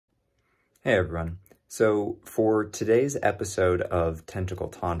Hey everyone. So for today's episode of Tentacle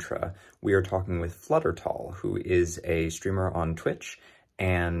Tantra, we are talking with Fluttertall, who is a streamer on Twitch,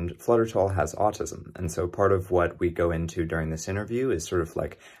 and Fluttertall has autism. And so part of what we go into during this interview is sort of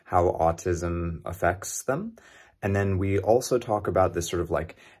like how autism affects them. And then we also talk about this sort of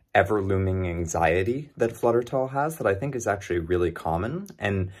like ever-looming anxiety that Fluttertall has that I think is actually really common.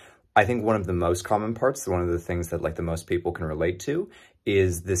 And I think one of the most common parts, one of the things that like the most people can relate to,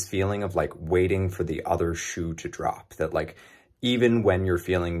 is this feeling of like waiting for the other shoe to drop. That like even when you're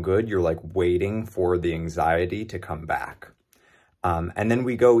feeling good, you're like waiting for the anxiety to come back. And then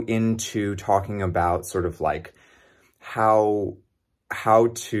we go into talking about sort of like how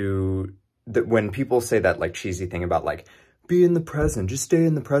to, that when people say that like cheesy thing about like, be in the present, just stay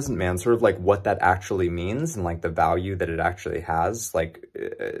in the present, man, sort of like what that actually means and like the value that it actually has, like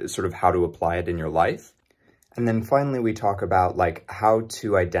sort of how to apply it in your life. And then finally, we talk about like how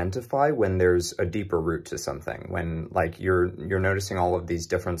to identify when there's a deeper root to something, when like you're noticing all of these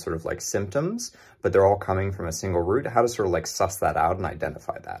different sort of like symptoms, but they're all coming from a single root, how to sort of like suss that out and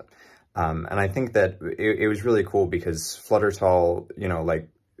identify that. And I think that it was really cool because Fluttertall, you know, like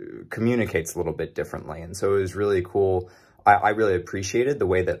communicates a little bit differently. And so it was really cool. I really appreciated the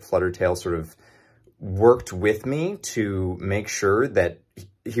way that Fluttertail sort of worked with me to make sure that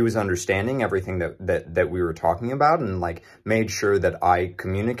he was understanding everything that we were talking about, and like made sure that I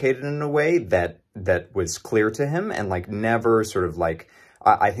communicated in a way that was clear to him, and like never sort of like,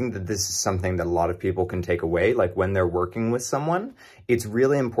 I think that this is something that a lot of people can take away, like when they're working with someone, it's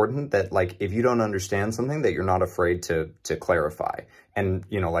really important that like if you don't understand something that you're not afraid to clarify, and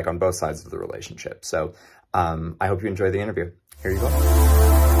you know, like on both sides of the relationship. So I hope you enjoy the interview. Here you go.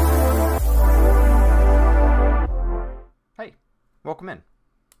 Hey, welcome in.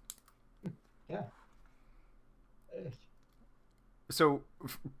 Yeah. So,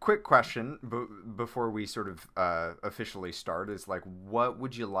 quick question before we sort of officially start is like, what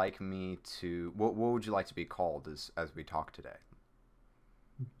would you like me to, what would you like to be called as we talk today?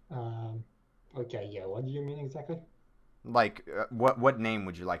 Um, okay, yeah, what do you mean exactly? Like, what name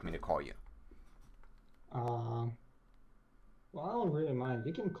would you like me to call you? Um, well, I don't really mind.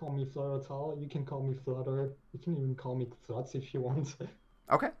 You can call me Fluttertall, you can call me Flutter, you can even call me Fluts if you want.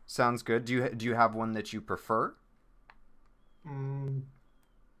 Okay, sounds good. Do you have one that you prefer? mm,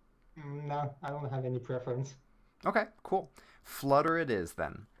 no, I don't have any preference. Okay, cool. Flutter it is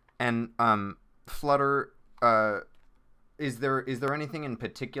then. And Flutter, uh, is there anything in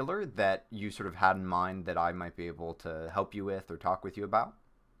particular that you sort of had in mind that I might be able to help you with or talk with you about?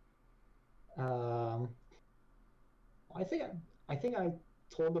 Um, I think I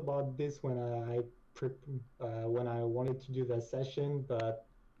told about this when pre when I wanted to do the session, but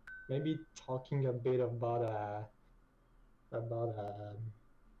maybe talking a bit about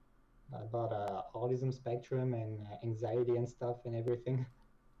autism spectrum and anxiety and stuff and everything.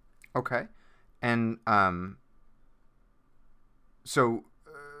 Okay. And so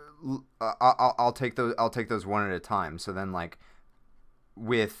I'll take those one at a time. So then, like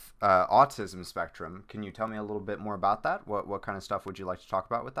with autism spectrum, can you tell me a little bit more about that? What kind of stuff would you like to talk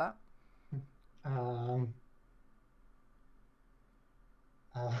about with that? Um,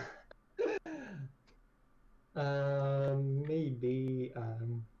 uh, Maybe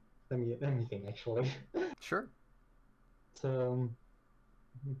let me think actually. Sure. So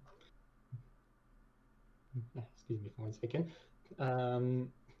excuse me for 1 second.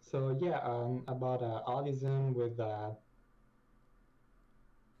 Um, so yeah, about autism with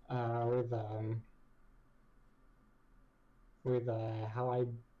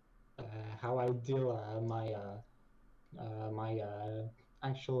how I deal my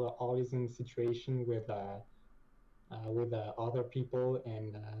actual autism situation with other people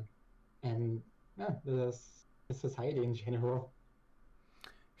and yeah, the society in general.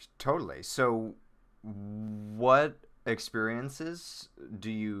 Totally. So, what experiences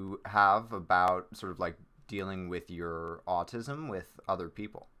do you have about sort of like dealing with your autism with other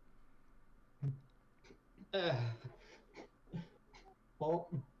people? Uh, well,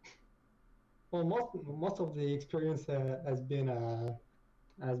 well, most of the experience has been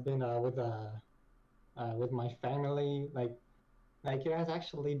with my family. Like it has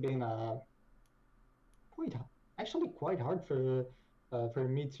actually been quite actually quite hard for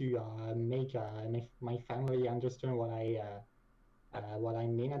me to make my family understand what I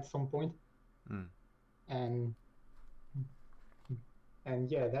mean at some point. Mm.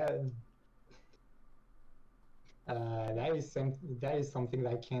 And yeah, that is something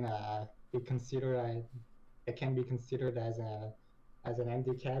that can be considered that can be considered as an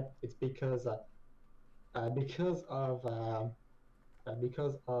handicap. It's because of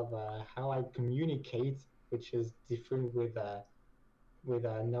because of how I communicate, which is different with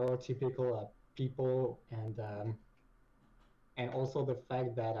neurotypical people, and also the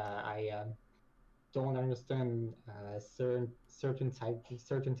fact that I don't understand certain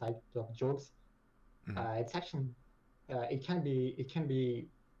type of jokes. Mhm. It's actually it can be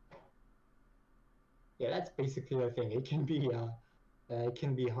yeah, that's basically the thing. It can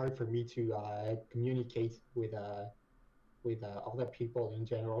be hard for me to communicate with other people in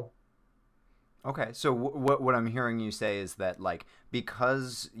general. Okay, so what I'm hearing you say is that like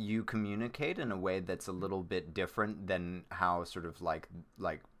because you communicate in a way that's a little bit different than how sort of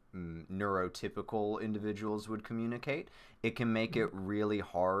neurotypical individuals would communicate, it can make it really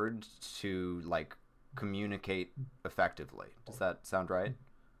hard to like communicate effectively. Does that sound right?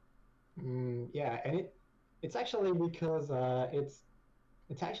 Yeah, and it's actually because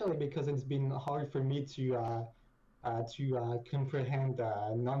it's actually because it's been hard for me to comprehend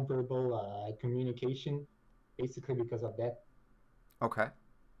nonverbal communication, basically because of that. Okay.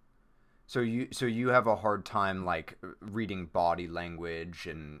 So you have a hard time like reading body language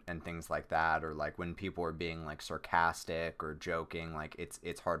and things like that, or like when people are being like sarcastic or joking, like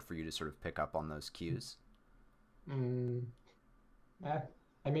it's hard for you to sort of pick up on those cues. Mm, yeah,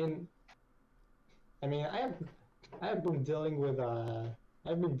 I mean, I mean, I have been dealing with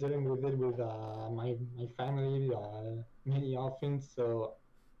I've been dealing with it with my family many often, so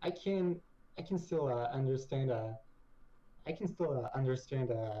I can I can still understand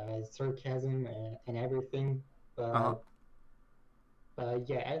sarcasm and everything, Uh huh. but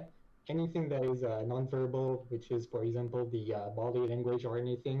yeah, anything that is nonverbal, which is for example the body language or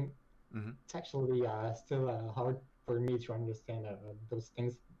anything, Hmm. it's actually still hard for me to understand those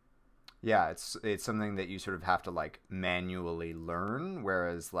things. Yeah, it's something that you sort of have to like manually learn,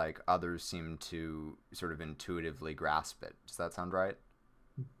 whereas like others seem to sort of intuitively grasp it. Does that sound right?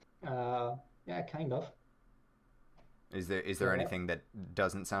 Yeah, kind of. Is there Yeah. anything that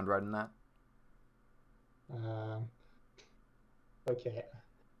doesn't sound right in that? Um, okay.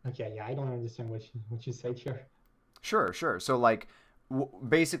 Okay. Yeah, I don't understand what you said here. Sure, sure. So like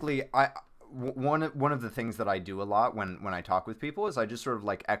basically one of the things that I do a lot when I talk with people is I just sort of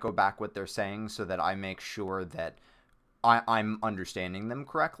like echo back what they're saying so that I make sure that I'm understanding them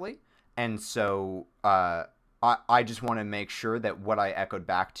correctly. And so I just want to make sure that what I echoed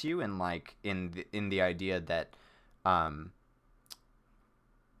back to you and like in the idea that um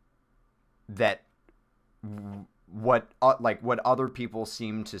that what other people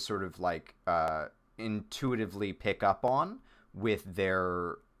seem to sort of like intuitively pick up on with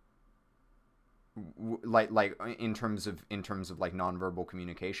their like in terms of like nonverbal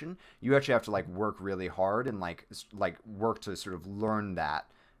communication, you actually have to like work really hard and like work to sort of learn that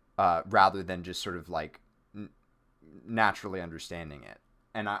rather than just sort of like naturally understanding it.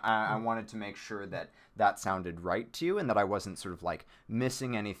 And I wanted to make sure that that sounded right to you and that I wasn't sort of like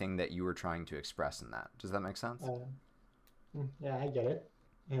missing anything that you were trying to express in that. Does that make sense? Uh, yeah, I get it,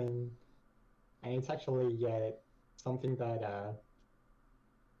 and and it's actually yeah something that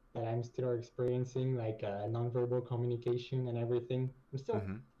I'm still experiencing, like nonverbal communication and everything.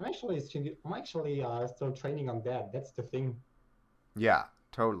 Mm-hmm. I'm actually still training on that. That's the thing. Yeah,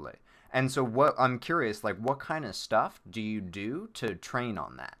 totally. And so what I'm curious, like what kind of stuff do you do to train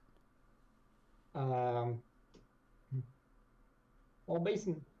on that? Um, well,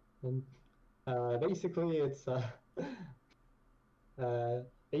 um, basically it's uh,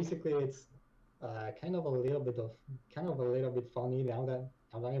 basically it's kind of a little bit of kind of a little bit funny now that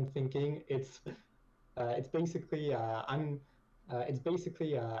I'm thinking. It's basically I'm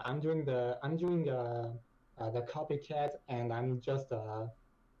doing the copycat, and I'm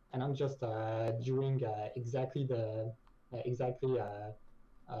just doing exactly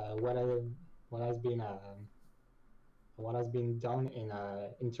what has been what has been done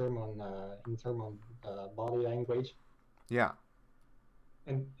in term on body language. Yeah.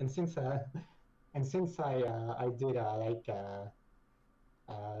 And since and since I did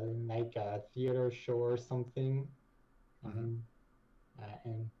like a theater show or something, Mm-hmm. um,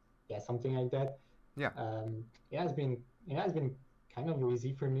 and yeah, something like that. Yeah. Um, it has been kind of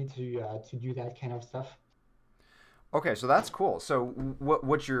easy for me to do that kind of stuff. Okay, so that's cool. So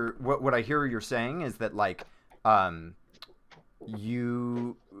what I hear you're saying is that like um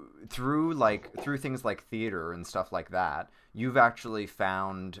you through things like theater and stuff like that, you've actually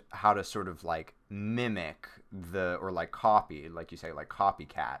found how to sort of like mimic the or like copy, like you say, like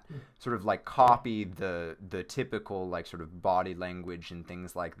copycat, sort of like Yeah. copy the typical like sort of body language and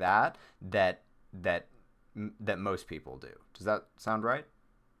things like that that that most people do. Does that sound right?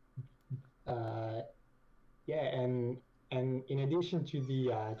 Uh, yeah, and in addition to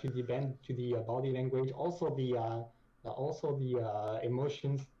the band to the body language, also the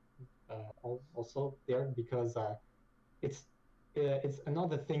emotions also there because it's it's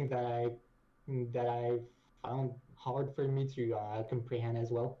another thing that I found hard for me to comprehend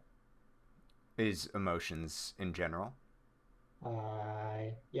as well. Is emotions in general?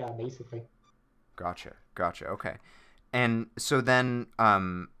 Yeah, basically. Gotcha. Gotcha. Okay. And so then,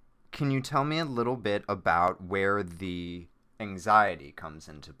 can you tell me a little bit about where the anxiety comes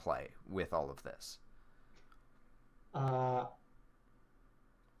into play with all of this? Uh,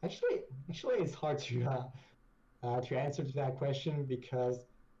 actually, it's hard to answer to that question because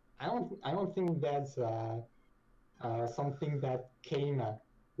I don't think that's something that came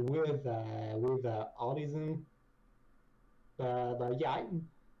with autism. But yeah,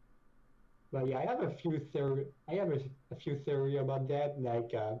 I have a few theory. I have a few theory about that.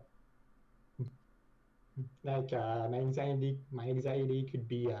 My anxiety could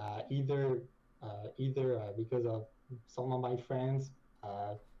be either because of some of my friends,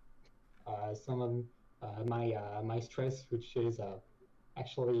 uh, some of my stress, which is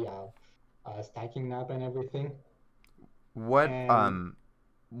actually stacking up and everything. What And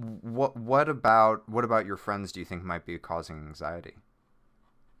what about your friends do you think might be causing anxiety?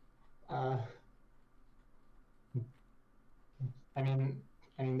 uh, I mean,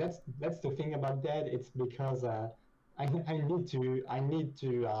 that's the thing about that. It's because I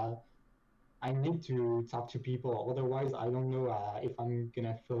need to talk to people. Otherwise, I don't know if I'm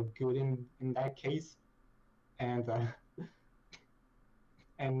gonna feel good in that case. And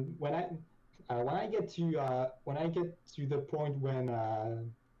and when I get to the point when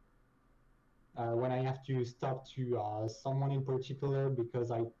I have to stop to someone in particular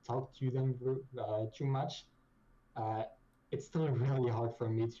because I talk to them too much, uh, it's still really hard for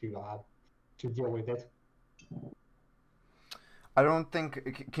me to deal with it. I don't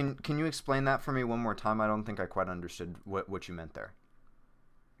think can you explain that for me one more time? I don't think I quite understood what you meant there.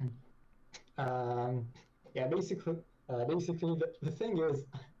 Um, yeah, basically the thing is,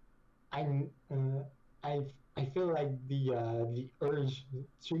 I'm I I feel like the urge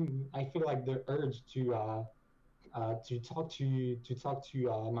I feel like the urge to talk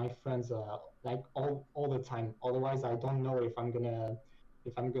to my friends like all the time. Otherwise, I don't know if I'm gonna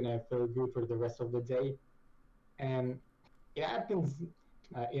feel good for the rest of the day. And it happens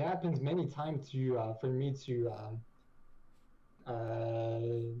it happens many times to for me uh,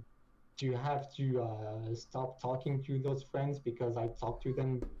 to have to stop talking to those friends because I talk to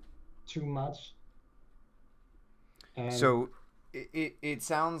them too much. And So it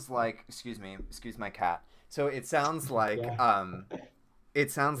sounds like, excuse my cat. So yeah,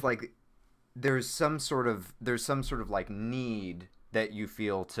 it sounds like there's some sort of like need that you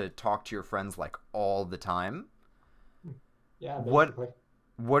feel to talk to your friends like all the time. yeah, What basically.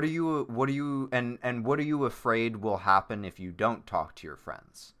 what are you and what are you afraid will happen if you don't talk to your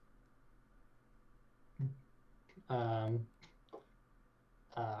Um,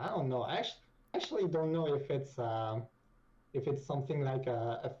 I don't know. Actually don't know if it's something like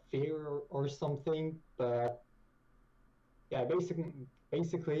a fear or something. But yeah,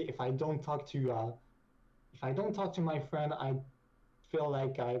 basically, if I don't talk to my friend, feel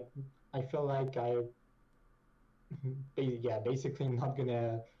like I feel like yeah, basically not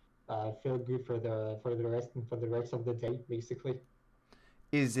gonna feel good for the rest of the day, basically.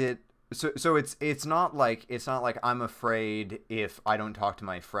 Is it it's not like I'm afraid if I don't talk to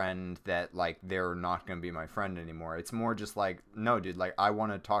my friend that like they're not going to be my friend anymore. It's more just like no, dude, like I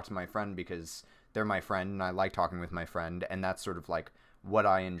want to talk to my friend because they're my friend and I like talking with my friend and that's sort of like what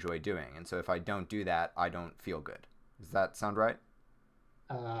I enjoy doing. And so if I don't do that, I don't feel good. Does that sound right?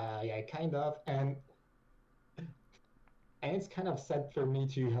 Yeah, kind of, and it's kind of sad for me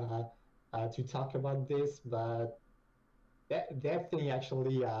to talk about this, but that thing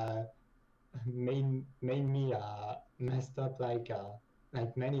actually made me messed up like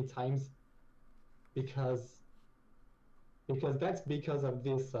many times because that's because of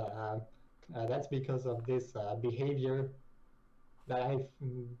this behavior that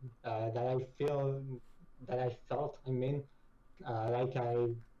I feel that I felt. I mean, like I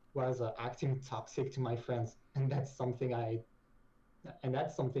was acting toxic to my friends, and that's something I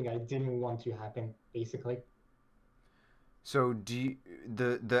didn't want to happen, basically. So do you,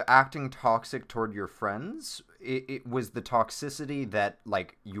 the acting toxic toward your friends? It was the toxicity that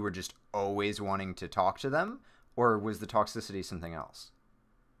like you were just always wanting to talk to them, or was the toxicity something else?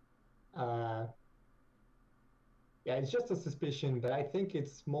 Uh, yeah, it's just a suspicion, but I think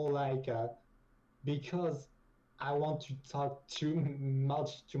it's more like because I want to talk too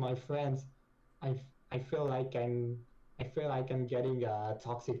much to my friends. I I feel like I feel like I'm getting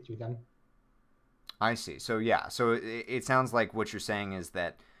toxic to them. I see. So yeah, so it sounds like what you're saying is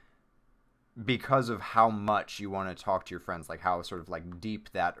that because of how much you want to talk to your friends, like how sort of like deep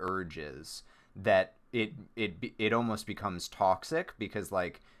that urge is, that it almost becomes toxic because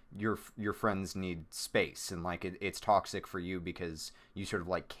like your friends need space, and like it's toxic for you because you sort of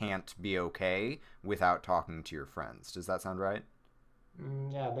like can't be okay without talking to your friends. Does that sound right?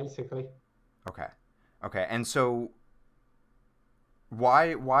 Yeah, basically. Okay. Okay. And so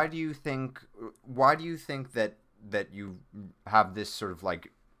why do you think that you have this sort of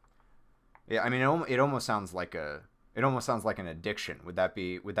like, yeah, I mean, it almost sounds like an addiction. Would that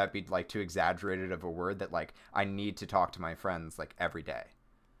be like too exaggerated of a word, that like I need to talk to my friends like every day?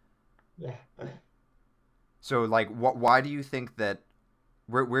 Yeah. So like why do you think that,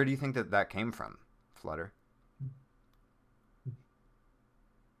 where do you think that came from, Flutter?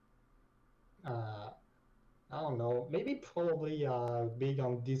 Uh, I don't know. Maybe probably being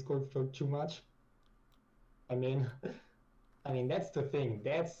on Discord for too much. I mean, I mean that's the thing.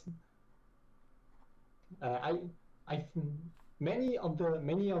 That's I I many of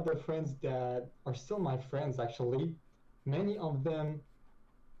the friends that are still my friends actually. Many of them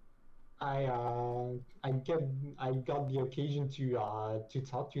I uh I get I got the occasion to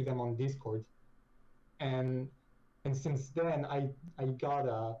talk to them on Discord, and since then I got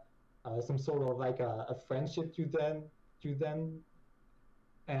some sort of like a friendship to them,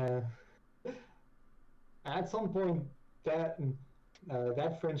 and at some point that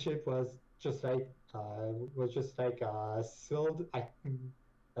that friendship was just like sealed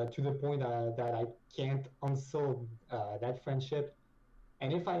to the point that I can't unseal that friendship,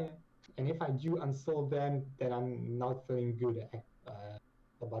 and if I do unseal them, then I'm not feeling good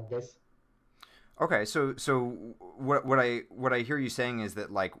about this. Okay, so what I hear you saying is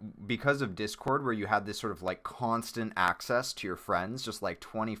that like because of Discord, where you had this sort of like constant access to your friends, just like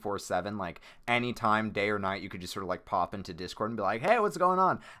 24/7, like anytime, day or night, you could just sort of like pop into Discord and be like, "Hey, what's going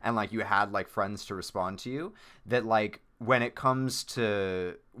on?" And like you had like friends to respond to you. That like when it comes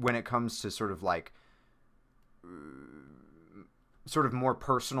to sort of more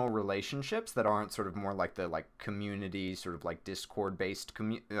personal relationships that aren't sort of more like the like community sort of like Discord based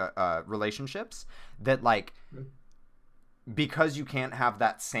relationships, that like because you can't have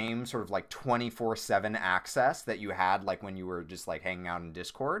that same sort of like 24/7 access that you had like when you were just like hanging out in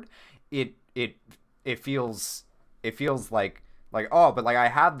Discord, it it it feels like, oh, but like I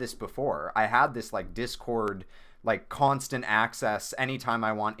had this before. I had this like Discord like constant access anytime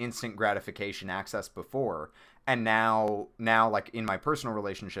I want, instant gratification access before, and now like in my personal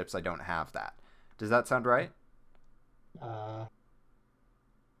relationships I don't have that. Does that sound right? Uh,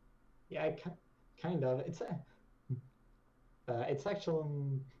 yeah, kind of. It's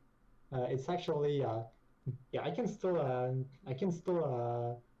actually it's actually yeah. I can still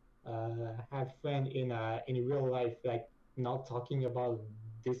have fun in real life, like not talking about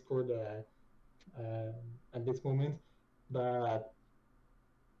Discord at this moment, but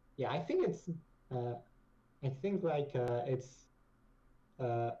yeah, uh, I think like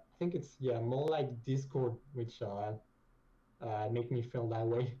I think it's yeah more like Discord which make me feel that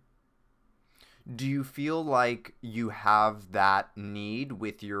way. Do you feel like you have that need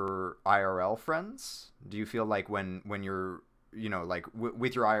with your IRL friends? Do you feel like when you're, like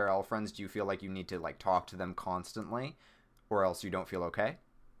with your IRL friends, do you feel like you need to like talk to them constantly, or else you don't feel okay?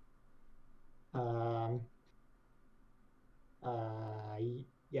 Um,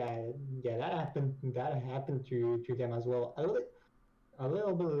 yeah, yeah, that happened to them as well. A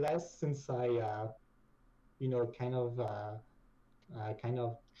little bit less since I kind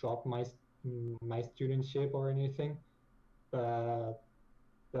of dropped my studentship or anything. But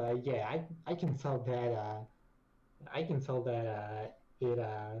yeah, I can tell that I can tell that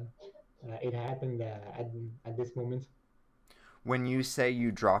it happened at this moment. When you say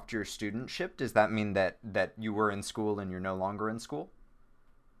you dropped your studentship, does that mean that you were in school and you're no longer in school?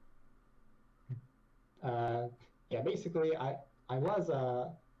 Uh, yeah, basically, I was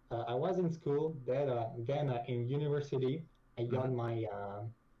in school. Then in university, I Mm-hmm. got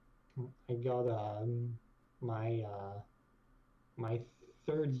I got my my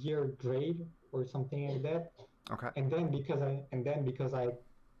third year grade or something like that. Okay. And then because I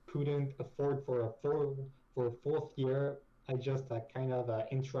couldn't afford for a fourth year, I just kind of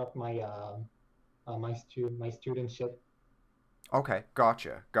interrupt my studentship. Okay.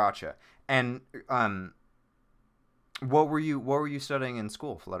 Gotcha. And what were you studying in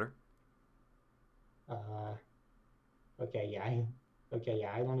school, Flutter? Uh, okay, yeah, okay,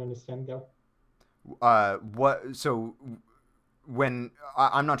 yeah, I don't understand though. What? So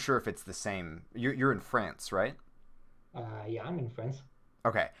I'm not sure if it's the same. You're in France, right? Yeah, I'm in France.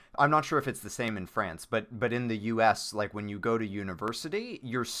 Okay. I'm not sure if it's the same in France, but in the US, like when you go to university,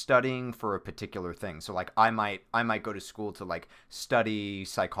 you're studying for a particular thing. So like I might go to school to like study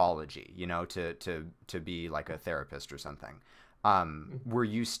psychology, to be like a therapist or something. Were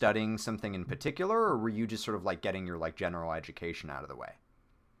you studying something in particular, or were you just sort of like getting your like general education out of the way?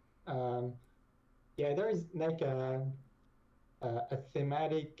 Um, yeah, there is like a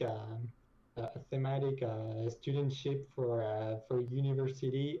thematic a thematic studentship for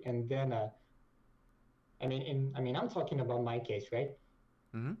university, and then I'm talking about my case, right?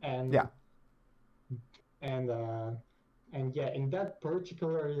 Mm-hmm. Yeah. And and uh, and yeah, in that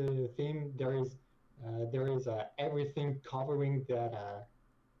particular theme, there is everything covering that.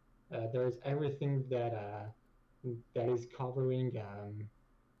 There is everything that is covering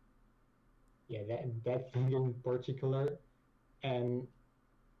yeah, that thing in particular. And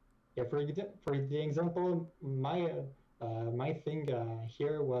yeah, for the example, my thing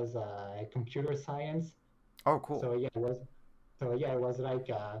here was computer science. Oh, cool. So yeah, it was like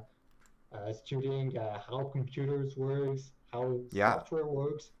studying how computers works, how Yeah. software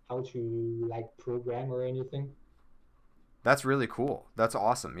works, how to like program or anything. That's really cool. That's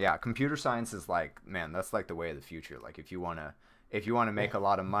awesome. Yeah, computer science is like, man, that's like the way of the future. Like if you want to Yeah, make a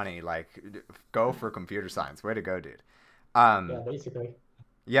lot of money, like go for computer science. Way to go, dude. yeah, Um basically.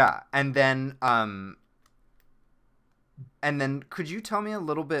 yeah, and then could you tell me a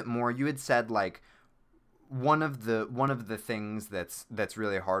little bit more? You had said like one of the things that's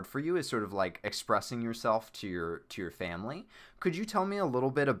really hard for you is sort of like expressing yourself to your family. Could you tell me a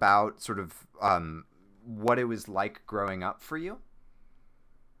little bit about sort of what it was like growing up for you?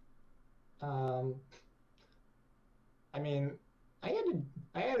 Um, I mean, I had a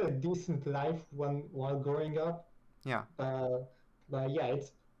I had a decent life when while growing up. Yeah. Uh, but yeah,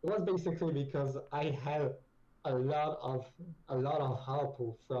 it was basically because I had a lot of a lot of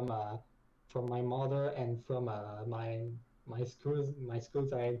help from my mother and from my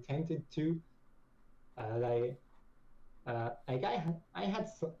schools I attended to. Like I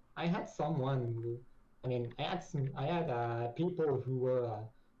had someone who, I had people who were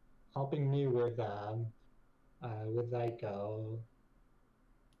helping me with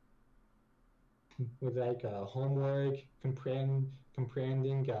homework,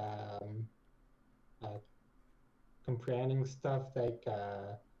 comprehending uh, comprehending stuff like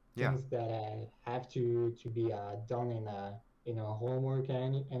Yeah. things that have to be done in a homework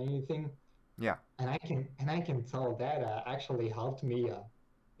and anything. Yeah. And I can tell that actually helped me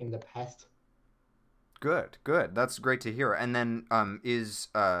in the past. Good, good. That's great to hear. And then is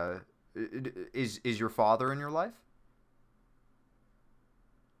your father in your life?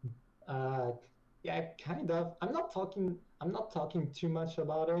 Uh, yeah, kind of. I'm not talking too much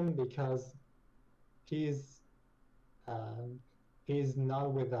about him because he's um, he's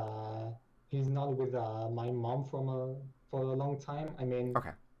not with my mom for a long time.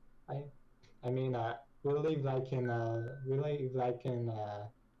 Okay. I we live like in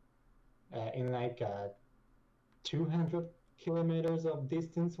like 200 kilometers of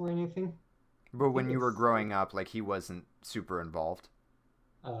distance or anything. But I think when you were it's like growing up, like he wasn't super involved.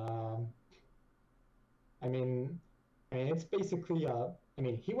 um, I mean it's basically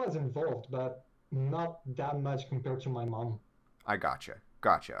he was involved, but not that much compared to my mom. I gotcha.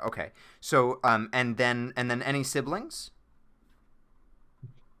 Gotcha. Okay. So and then any siblings?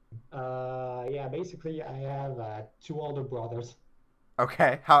 Yeah, basically I have two older brothers.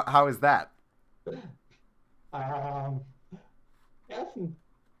 Okay. How is that? Um, yeah,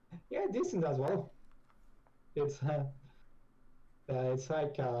 yeah, decent as well. It's it's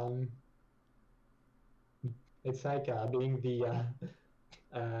like being the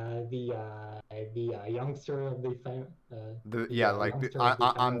youngster of The yeah, like youngster I, of the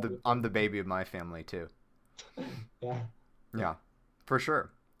I I'm the family. I'm the baby of my family too. Yeah, yeah. Yeah, for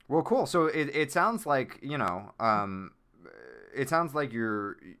sure. Well, cool. So it sounds like it sounds like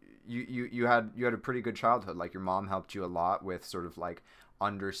you had a pretty good childhood. Like your mom helped you a lot with sort of like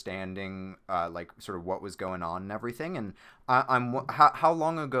understanding like sort of what was going on and everything. And how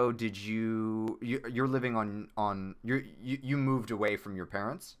long ago did you're living on you moved away from your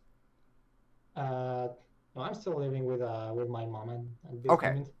parents? Uh, no, I'm still living with my mom at this Okay.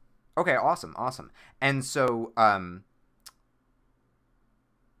 moment. Okay, awesome, awesome.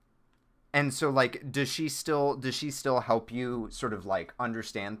 And so like does she still help you sort of like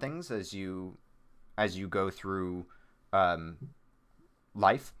understand things as you go through um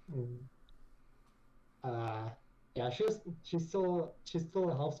life? Mm. Uh, yeah, she still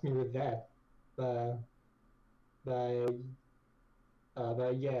helps me with that, but but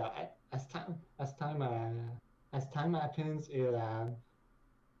but yeah, as time as time happens, it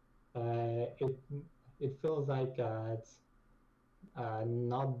it feels like it's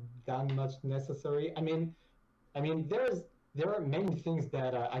not that much necessary. There are many things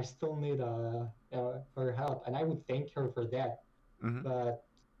that I still need her help, and I would thank her for that. Mm-hmm. But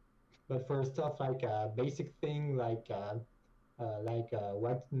for stuff like basic thing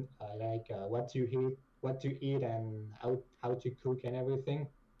what to eat, and how to cook and everything,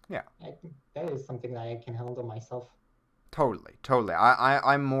 Yeah. I think that is something that I can handle myself. Totally, totally.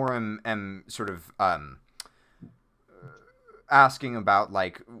 I'm more am sort of asking about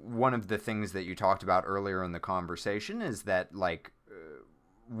like one of the things that you talked about earlier in the conversation is that like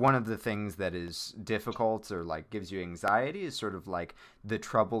one of the things that is difficult or like gives you anxiety is sort of like the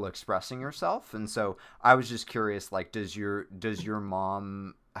trouble expressing yourself. And so I was just curious, like, does your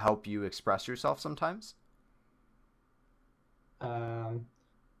mom help you express yourself sometimes? Um,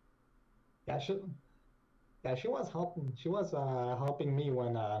 yeah, she was helping. She was helping me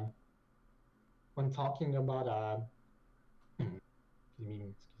when talking about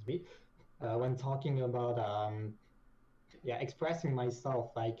excuse me, when talking about yeah, expressing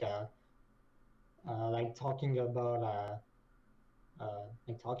myself, talking about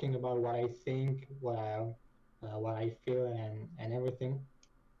talking about what I think, what I feel, and everything.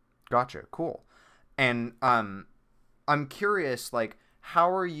 Gotcha. Cool. And I'm curious, like, how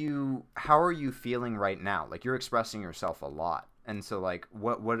are you feeling right now? Like, you're expressing yourself a lot, and so like,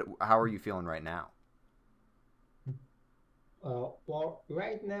 how are you feeling right now? Well,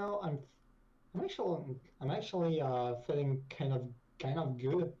 right now I'm actually feeling kind of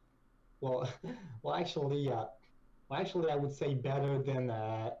good. Well, well, actually, uh, I would say better than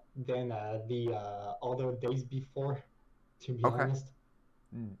the other days before, to be Okay. honest.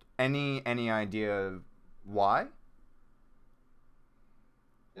 Any idea why?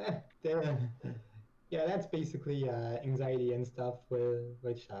 The, yeah, that's basically anxiety and stuff,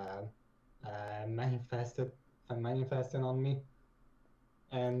 which manifested manifested on me,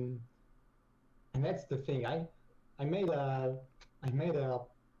 and that's the thing. I made a I made a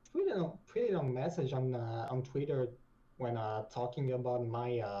pretty long message on Twitter when talking about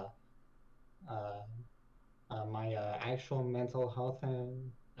uh, my actual mental health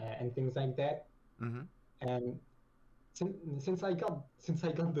and things like that. Mm-hmm. And since I got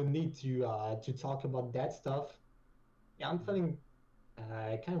the need to talk about that stuff, yeah, I'm feeling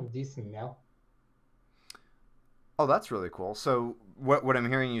kind of decent now. Oh, that's really cool. So what I'm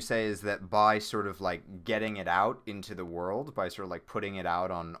hearing you say is that by sort of like getting it out into the world, by sort of like putting it out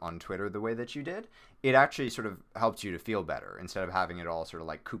on Twitter the way that you did, it actually sort of helped you to feel better instead of having it all sort of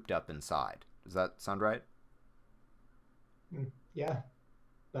like cooped up inside. Does that sound right? Yeah,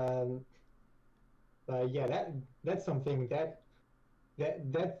 um, yeah, that's something that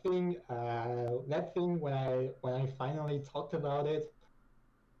thing when I finally talked about it,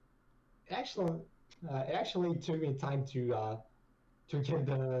 it actually it actually took me time to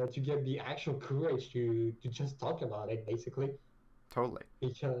get the actual courage to just talk about it, basically. Totally.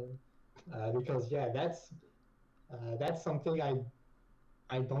 Because yeah, that's something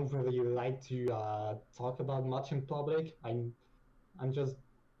I don't really like to talk about much in public. I'm just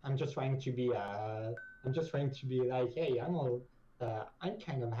I'm just trying to be I'm just trying to be like, hey, I'm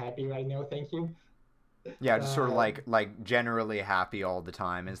kind of happy right now, thank you. Yeah, just sort of uh like generally happy all the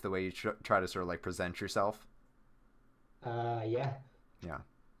time is the way you try to sort of like present yourself. yeah,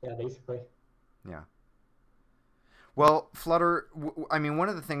 Yeah. basically. Yeah. Well, Flutter, I mean, one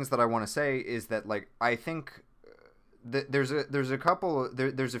of the things that I want to say is that like I think there's a couple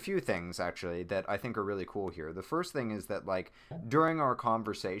there's a few things actually that I think are really cool here. The first thing is that like during our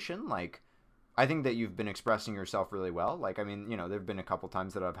conversation, like I think that you've been expressing yourself really well. Like I mean, there've been a couple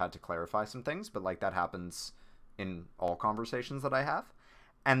times that I've had to clarify some things, but like that happens in all conversations that I have.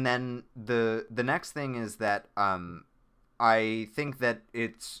 And then the next thing is that I think that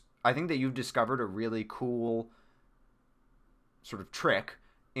you've discovered a really cool sort of trick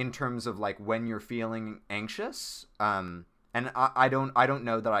in terms of like when you're feeling anxious. And I don't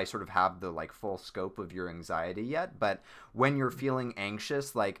know that I sort of have the like full scope of your anxiety yet, but when you're feeling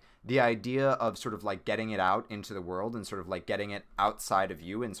anxious, like the idea of sort of like getting it out into the world and sort of like getting it outside of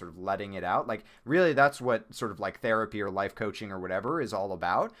you and sort of letting it out, like really that's what sort of like therapy or life coaching or whatever is all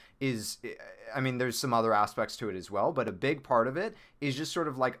about. Is I mean there's some other aspects to it as well, but a big part of it is just sort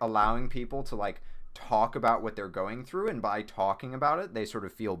of like allowing people to like talk about what they're going through, and by talking about it they sort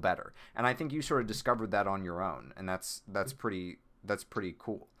of feel better. And I think you sort of discovered that on your own, and that's pretty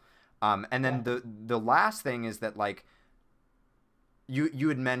cool. And Yeah. then the last thing is that like you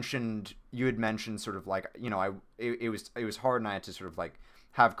had mentioned sort of like I it was hard, and I had to sort of like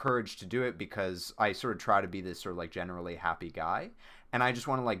have courage to do it because I sort of try to be this sort of like generally happy guy. And I just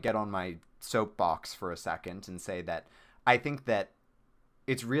want to like get on my soapbox for a second and say that I think that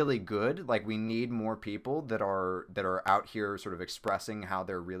it's really good. Like we need more people that are out here sort of expressing how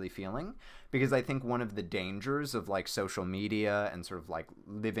they're really feeling, because I think one of the dangers of like social media and sort of like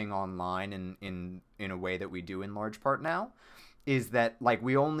living online in a way that we do in large part now is that like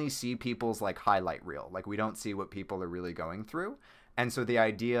we only see people's like highlight reel. Like we don't see what people are really going through. And so the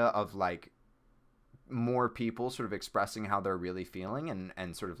idea of like more people sort of expressing how they're really feeling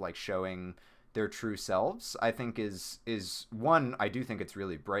and sort of like showing their true selves, I think is one, I do think it's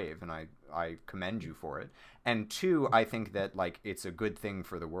really brave and I commend you for it. And two, I think that like it's a good thing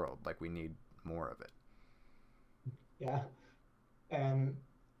for the world. Like we need more of it. Yeah. And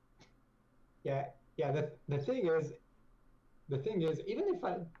yeah, yeah. The thing is, even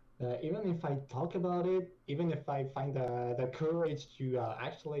if I talk about it, even if I find the courage to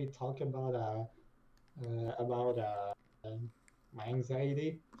actually talk about my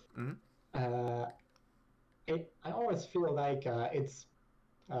anxiety, Mm-hmm. uh, I always feel like uh,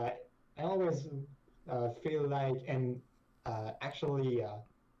 I always feel like actually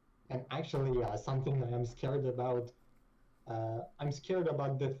actually something that I'm scared about. I'm scared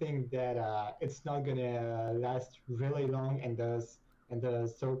about the thing that it's not gonna last really long, and the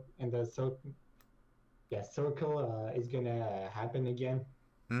yeah, circle is gonna happen again.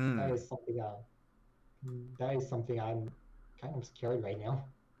 That Mm. is something. That is something I'm kind of scared right now.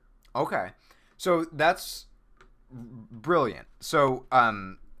 Okay. So that's brilliant. So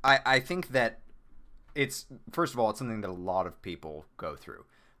I think that it's, first of all, it's something that a lot of people go through,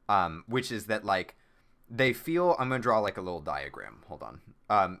 which is that like they feel, I'm going to draw like a little diagram. Hold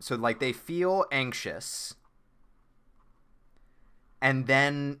on. So like they feel anxious and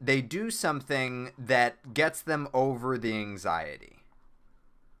then they do something that gets them over the anxiety.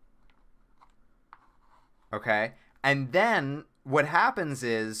 Okay? And then what happens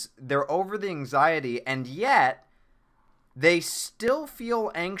is they're over the anxiety and yet they still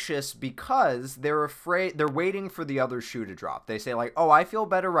feel anxious because they're afraid, they're waiting for the other shoe to drop. They say like, "Oh, I feel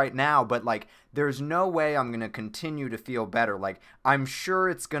better right now, but like there's no way I'm going to continue to feel better. Like I'm sure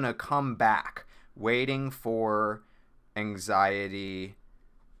it's going to come back." Waiting for anxiety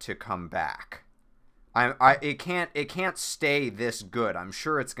to come back. It can't stay this good. I'm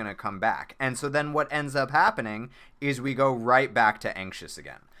sure it's going to come back. And so then what ends up happening is we go right back to anxious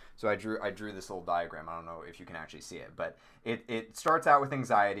again. So I drew this little diagram. I don't know if you can actually see it, but it starts out with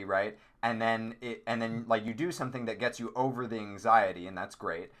anxiety, right? And then like you do something that gets you over the anxiety, and that's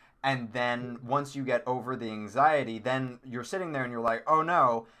great. And then once you get over the anxiety, then you're sitting there and you're like, "Oh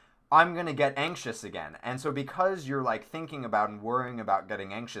no, I'm going to get anxious again." And so because you're like thinking about and worrying about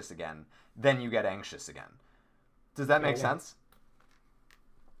getting anxious again, then you get anxious again. Does that Yeah, make yeah. sense?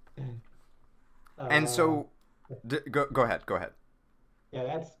 And Uh, so go ahead, go ahead. yeah,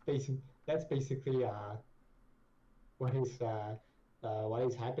 that's basically what is what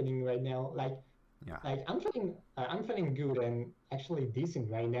is happening right now. Yeah. Like I'm feeling good and actually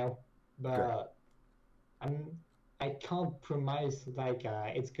decent right now, Good. but I'm I can't promise like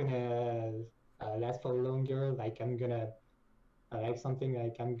it's gonna last for longer. Like I'm gonna like something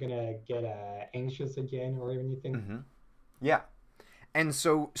like I'm gonna get anxious again or anything. Mhm. Yeah. And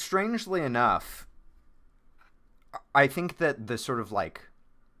so strangely enough, I think that the sort of like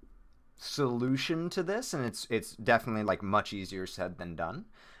solution to this, and it's definitely like much easier said than done,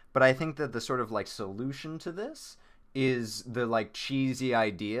 but I think that the sort of like solution to this is the like cheesy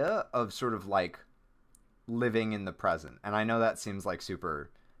idea of sort of like living in the present. And I know that seems like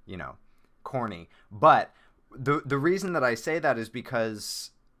super, you know, corny, but the reason that I say that is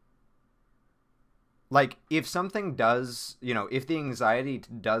because like if something does, you know, if the anxiety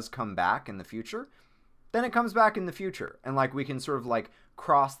does come back in the future, then it comes back in the future, and like we can sort of like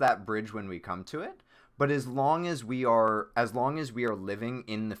cross that bridge when we come to it. But as long as we are living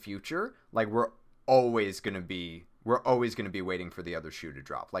in the future, like we're always going to be waiting for the other shoe to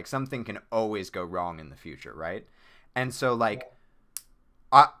drop. Like something can always go wrong in the future, right? And so Yeah, like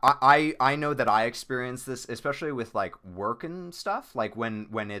I know that I experience this, especially with like work and stuff. Like when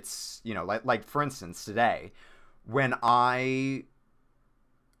it's, you know, like for instance today, when I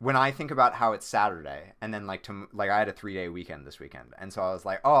when I think about how it's Saturday, and then like I had a 3 day weekend this weekend, and so I was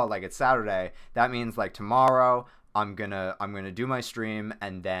like, oh, like it's Saturday, that means like tomorrow I'm gonna do my stream,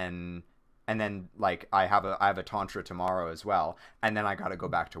 and then like I have a tantra tomorrow as well, and then I got to go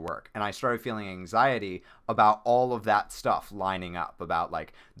back to work, and I started feeling anxiety about all of that stuff lining up, about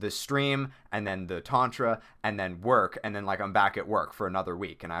like the stream and then the tantra and then work, and then like I'm back at work for another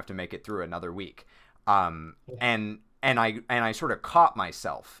week and I have to make it through another week, yeah, and I sort of caught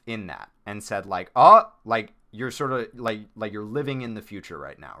myself in that and said like, oh, like you're sort of like you're living in the future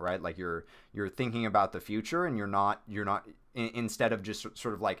right now, right? Like you're thinking about the future, and you're not instead of just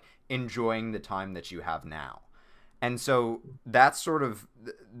sort of like enjoying the time that you have now. And so that's sort of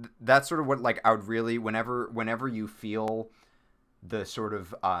what like I would really, whenever you feel the sort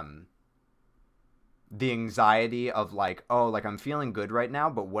of the anxiety of like, oh, like I'm feeling good right now,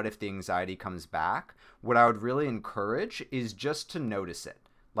 but what if the anxiety comes back? What I would really encourage is just to notice it.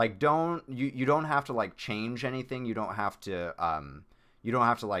 Like you don't have to like change anything. You don't have to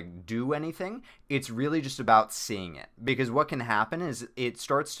like do anything. It's really just about seeing it. Because what can happen is it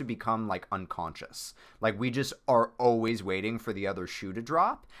starts to become like unconscious. Like we just are always waiting for the other shoe to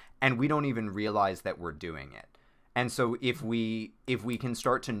drop, and we don't even realize that we're doing it. And so if we can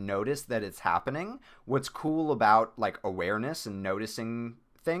start to notice that it's happening, what's cool about like awareness and noticing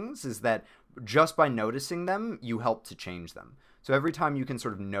things is that just by noticing them, you help to change them. So every time you can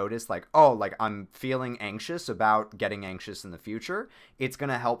sort of notice like, oh, like I'm feeling anxious about getting anxious in the future, it's going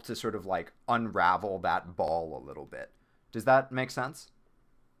to help to sort of like unravel that ball a little bit. Does that make sense?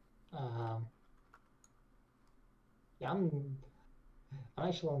 Um, yeah, I'm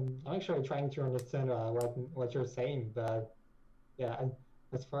actually trying to understand what you're saying, but yeah,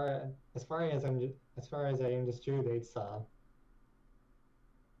 as far as I understood, it's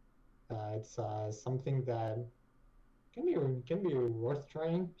something that can be worth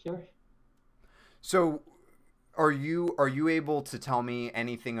trying here. So are you able to tell me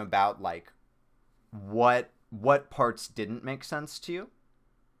anything about like what parts didn't make sense to you,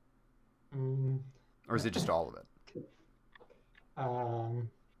 Mm, or is it just all of it? um,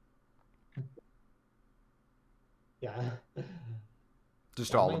 yeah,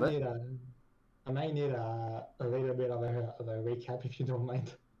 Just yeah, all of it? I might need a little bit of a recap if you don't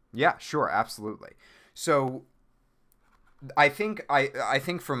mind. Yeah, sure, absolutely. So I think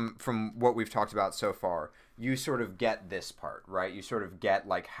from what we've talked about so far, you sort of get this part, right? You sort of get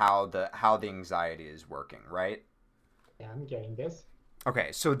like how the anxiety is working, right? Yeah, I'm getting this.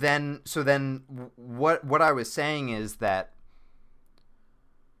 Okay, so then what I was saying is that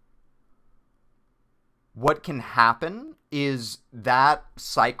what can happen is that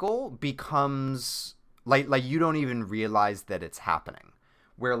cycle becomes like you don't even realize that it's happening.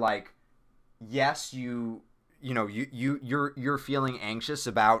 Where like yes, you're feeling anxious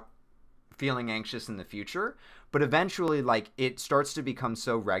about feeling anxious in the future, but eventually like it starts to become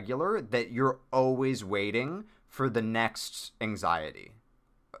so regular that you're always waiting for the next anxiety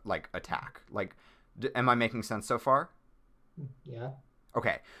like attack. Like am I making sense so far? Yeah.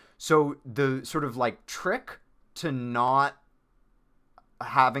 Okay. So the sort of like trick to not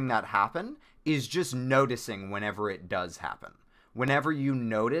having that happen is just noticing whenever it does happen. Whenever you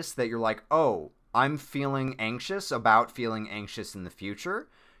notice that you're like, oh, I'm feeling anxious about feeling anxious in the future,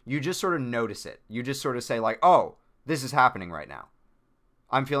 you just sort of notice it. You just sort of say, like, oh, this is happening right now.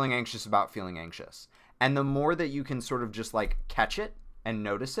 I'm feeling anxious about feeling anxious. And the more that you can sort of just like catch it and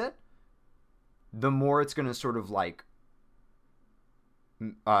notice it, the more it's going to sort of like,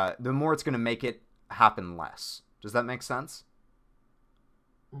 the more it's going to make it happen less. Does that make sense?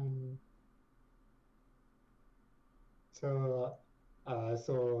 Mm, so,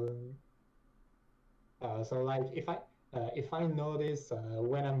 so, so like if I notice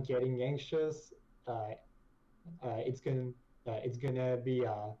when I'm getting anxious, uh, it's gonna be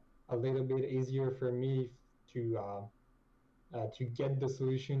a little bit easier for me to get the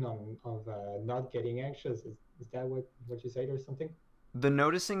solution of not getting anxious. Is that what you said or something? The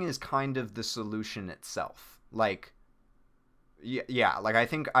noticing is kind of the solution itself. Like, yeah, like I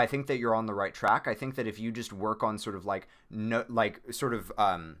think that you're on the right track. I think that if you just work on sort of like no like sort of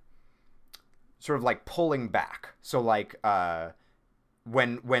like pulling back. So like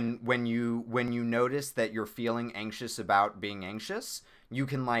when you notice that you're feeling anxious about being anxious, you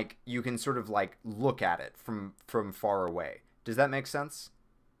can sort of like look at it from far away. Does that make sense?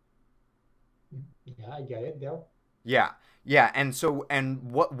 Yeah, I get it there. Yeah. Yeah, and so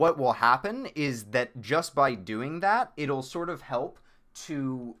and what will happen is that just by doing that, it'll sort of help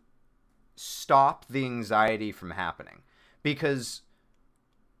to stop the anxiety from happening. Because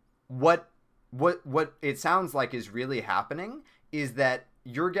what what it sounds like is really happening is that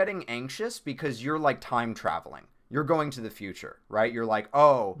you're getting anxious because you're like time traveling. You're going to the future, right? You're like,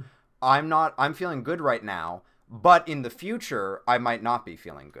 "Oh, I'm feeling good right now, but in the future I might not be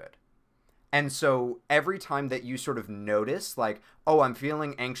feeling good." And so every time that you sort of notice, like, oh, I'm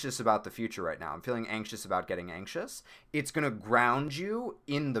feeling anxious about the future right now, I'm feeling anxious about getting anxious, it's going to ground you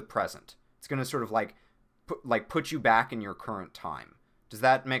in the present. It's going to sort of like put you back in your current time. Does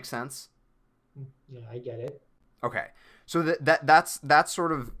that make sense? Yeah, I get it. Okay. So that's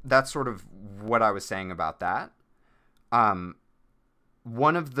sort of what I was saying about that. Um,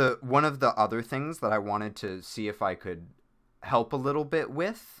 one of the other things that I wanted to see if I could help a little bit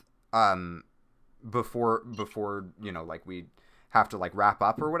with, before like we have to like wrap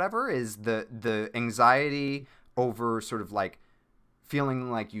up or whatever, is the anxiety over sort of like feeling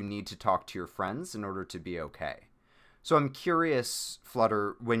like you need to talk to your friends in order to be okay. So I'm curious,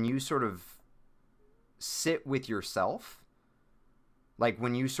 Flutter, when you sort of sit with yourself, like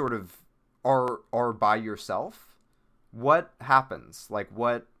when you sort of are by yourself, what happens? Like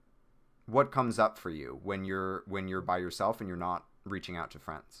what comes up for you when you're by yourself and you're not reaching out to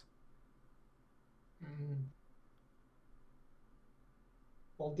friends? Mm,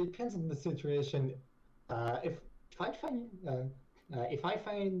 well, depends on the situation. If I find if I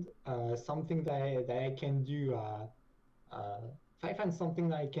find something that I can do, if I find something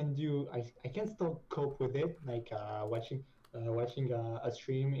that I can do, I can still cope with it, like watching a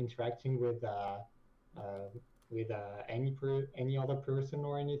stream, interacting uh, with any other person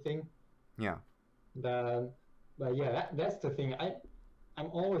or anything. Yeah. The but yeah, that's the thing. I'm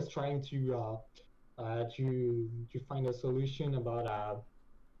always trying to find a solution about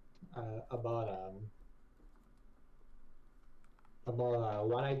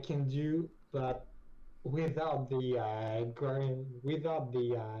what I can do, but without the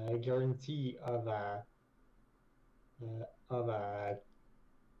guarantee of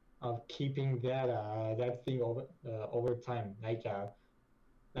keeping that thing over time.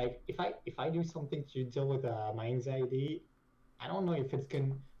 Like if I do something to deal with my anxiety, I don't know if it's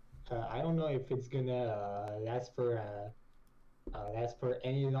gonna I don't know if it's gonna last for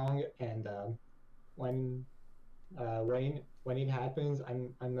any long. And when when it happens,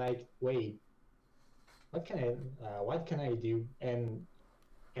 I'm like, wait, what can I do? And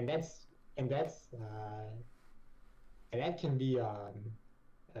that's and that's and that can be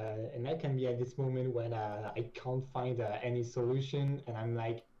and that can be at this moment when I can't find any solution, and I'm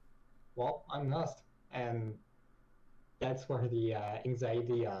like, well, I'm lost. And that's where the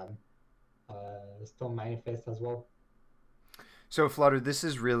anxiety still manifests as well. So Flutter, this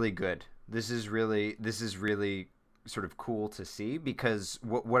is really good. This is really sort of cool to see, because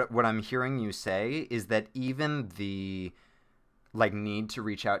what I'm hearing you say is that even the like need to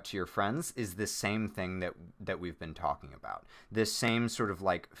reach out to your friends is the same thing that we've been talking about. This same sort of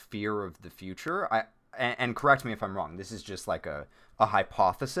like fear of the future. And correct me if I'm wrong. This is just like a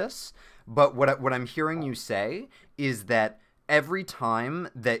hypothesis, but what I'm hearing you say is that every time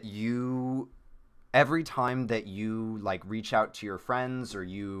that you every time that you like reach out to your friends, or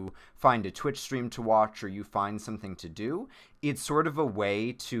you find a Twitch stream to watch, or you find something to do, it's sort of a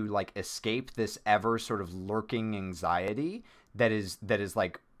way to like escape this ever sort of lurking anxiety that is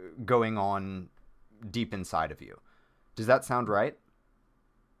like going on deep inside of you. Does that sound right?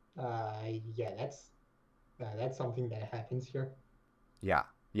 Yeah, that's something that happens here. Yeah.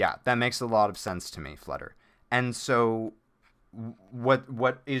 Yeah, that makes a lot of sense to me, Flutter. And so what's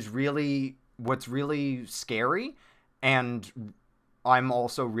really scary, and I'm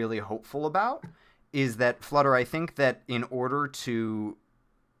also really hopeful about, is that, Flutter, I think that in order to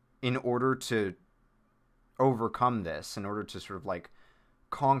overcome this, in order to sort of like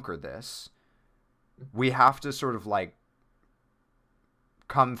conquer this, we have to sort of like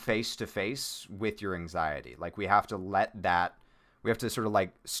come face to face with your anxiety. Like we have to sort of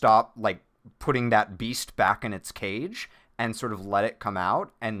like stop like putting that beast back in its cage and sort of let it come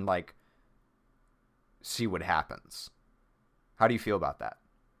out and like see what happens. How do you feel about that?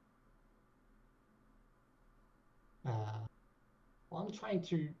 Uh, well, I'm trying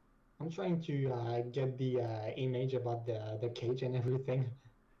to get the image about the cage and everything.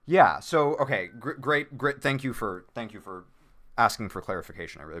 Yeah. So okay, great, great. Thank you for asking for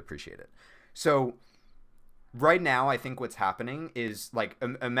clarification. I really appreciate it. So right now, I think what's happening is like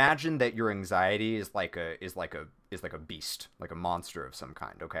imagine that your anxiety is like a beast, like a monster of some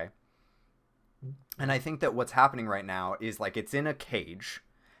kind. Okay. And I think that what's happening right now is like it's in a cage,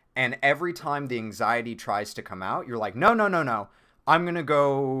 and every time the anxiety tries to come out, you're like, no, no, no, no. I'm gonna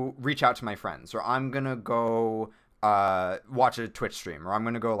go reach out to my friends, or I'm gonna go watch a Twitch stream, or I'm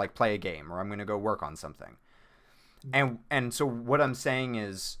gonna go like play a game, or I'm gonna go work on something. And so what I'm saying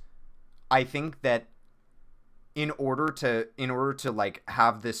is, I think that in order to like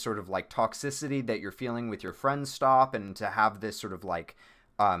have this sort of like toxicity that you're feeling with your friends stop, and to have this sort of like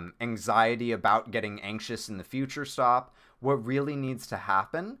anxiety about getting anxious in the future stop, what really needs to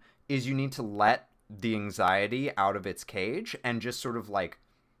happen is you need to let the anxiety out of its cage and just sort of like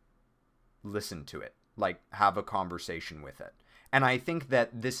listen to it, like have a conversation with it. And I think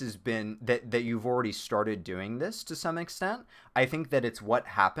that this has been that you've already started doing this to some extent. I think that it's what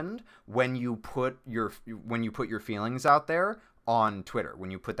happened when you put your feelings out there on Twitter, when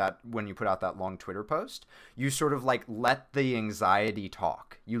you put out that long Twitter post, you sort of like let the anxiety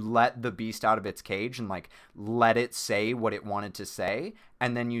talk. You let the beast out of its cage and like let it say what it wanted to say,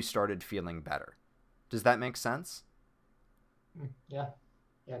 and then you started feeling better. Does that make sense? Yeah,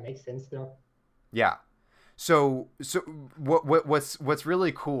 yeah, makes sense though. Yeah. So what's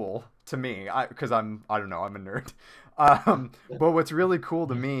really cool to me, because I don't know, I'm a nerd. But what's really cool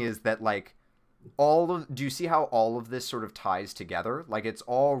to me is that like do you see how all of this sort of ties together? Like it's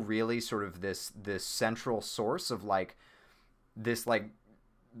all really sort of this central source of like this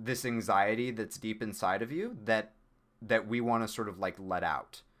anxiety that's deep inside of you that we want to sort of like let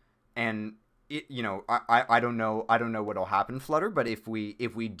out. And it, I don't know what'll happen, Flutter, but if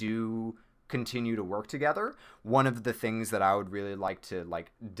we do continue to work together, one of the things that I would really like to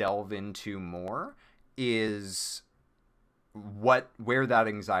like delve into more is where that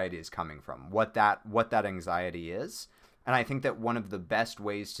anxiety is coming from, what that anxiety is. And I think that one of the best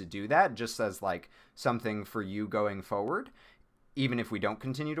ways to do that, just as like something for you going forward, even if we don't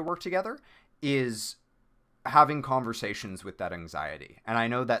continue to work together, is having conversations with that anxiety. And I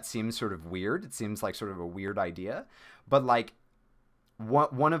know that seems sort of weird. It seems like sort of a weird idea, but like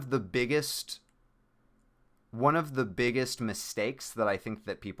one of the biggest mistakes that I think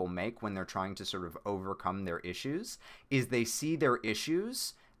that people make when they're trying to sort of overcome their issues is they see their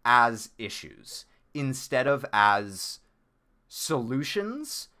issues as issues instead of as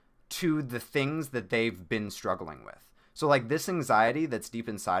solutions to the things that they've been struggling with. So like this anxiety that's deep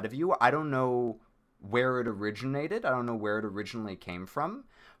inside of you, I don't know where it originated. I don't know where it originally came from.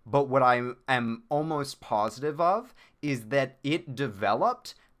 But what I am almost positive of is that it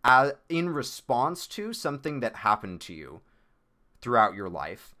developed in response to something that happened to you throughout your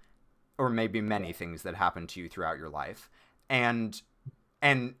life, or maybe many things that happened to you throughout your life, and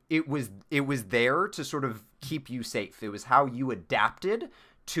it was there to sort of keep you safe. It was how you adapted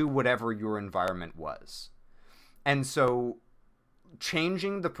to whatever your environment was. And so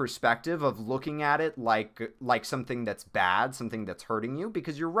changing the perspective of looking at it like something that's bad, something that's hurting you,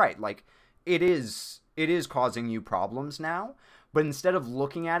 because you're right, like it is causing you problems now, but instead of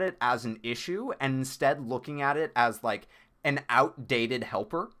looking at it as an issue and instead looking at it as like an outdated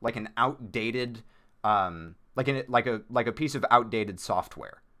helper, like an outdated like a piece of outdated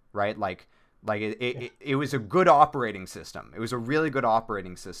software, right? Like it was a good operating system. It was a really good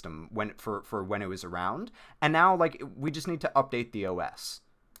operating system for when it was around. And now like we just need to update the OS.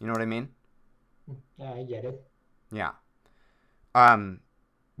 You know what I mean? Yeah, I get it. Yeah.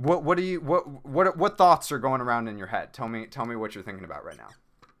 What do you what thoughts are going around in your head? Tell me what you're thinking about right now.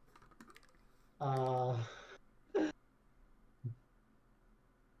 Uh,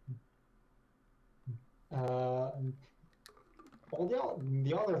 uh, well,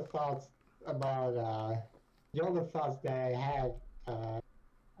 the other thoughts about the other thoughts that I have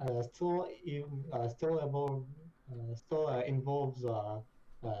still evolve still involves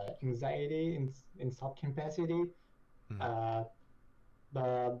anxiety in some capacity. Mm. Uh,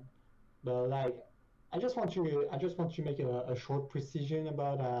 but like I just want to make a short precision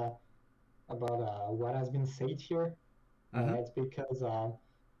about what has been said here. Mm-hmm. It's because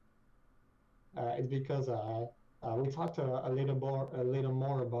we talked a little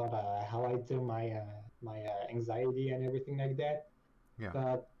more about how I do my anxiety and everything like that. Yeah.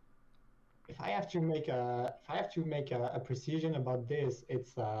 But if I have to make a precision about this,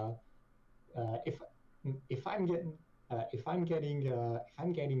 it's if I'm getting if I'm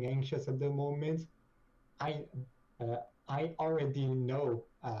getting anxious at the moment, I uh, I already know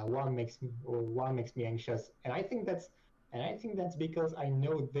what makes me anxious, and I think that's because I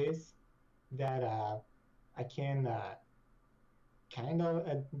know this that I can kind of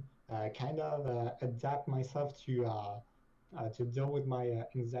adapt myself to deal with my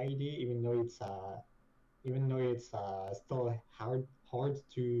anxiety, even though it's still hard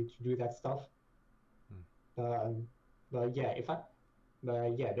to do that stuff. Um, but yeah, if I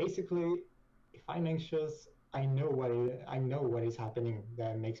but yeah, basically, if I'm anxious, I know what is happening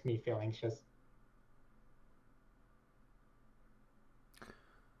that makes me feel anxious.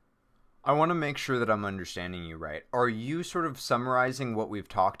 I want to make sure that I'm understanding you right. Are you sort of summarizing what we've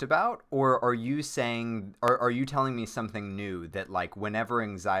talked about, or are you telling me something new that like whenever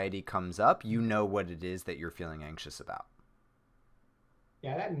anxiety comes up, you know what it is that you're feeling anxious about?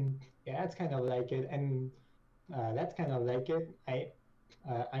 Yeah, yeah, that's kind of like it, and that's kind of like it.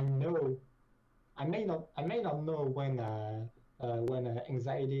 I know I may not know when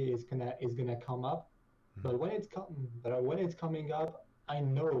anxiety is gonna come up, But when it's coming up, I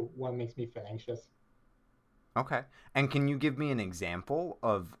know what makes me feel anxious. Okay. And can you give me an example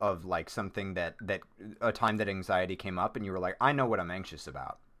of like something that a time that anxiety came up and you were like, I know what I'm anxious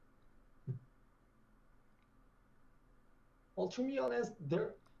about. Well, to be honest,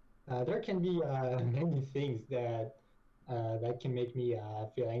 there can be many things that can make me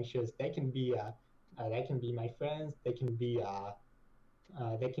feel anxious. That can be my friends. That can be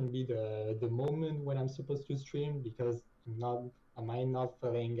the moment when I'm supposed to stream because I might not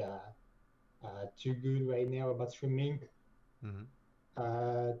feeling too good right now about streaming. Hmm.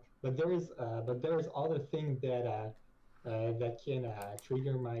 Uh, but there is other things that can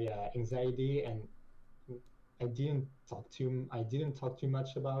trigger my anxiety, and I didn't talk too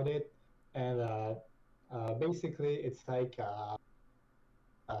much about it, and basically it's like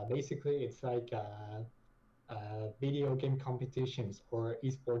video game competitions or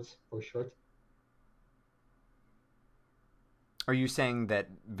esports for short. Are you saying that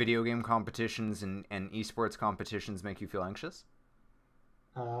video game competitions and esports competitions make you feel anxious?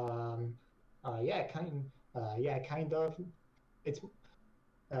 Um, yeah, kind of. It's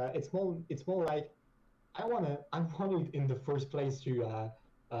it's more like I wanted in the first place to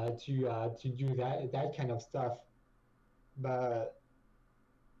do that kind of stuff, but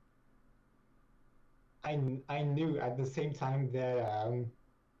I knew at the same time that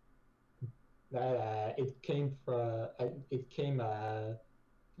it came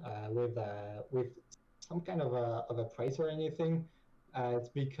with some kind of a price or anything. It's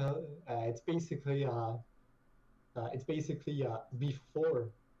because it's basically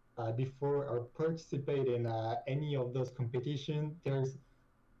before or participate in any of those competition. There's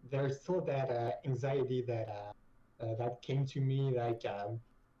still that anxiety that came to me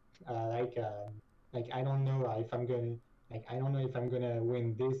uh, like um, like I don't know if I'm gonna I don't know if I'm gonna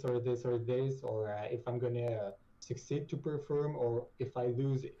win this or this or this or if I'm gonna succeed to perform or if I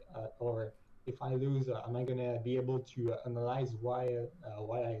lose, am I gonna be able to analyze why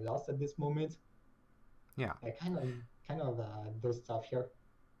I lost at this moment? Yeah. I kind of those stuff here.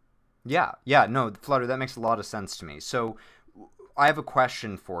 Yeah. Yeah. No, Flutter, that makes a lot of sense to me. So I have a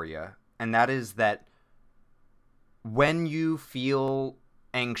question for you, and that is that when you feel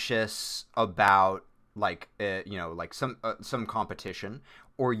anxious about like like some competition,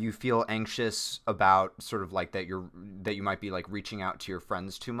 or you feel anxious about sort of like that you might be like reaching out to your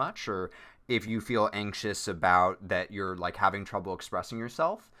friends too much, or if you feel anxious about that you're like having trouble expressing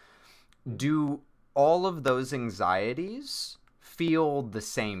yourself, do all of those anxieties feel the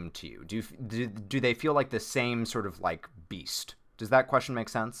same to you? Do they feel like the same sort of like beast? Does that question make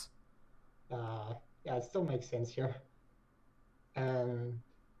sense? Uh, yeah, it still makes sense here. Um,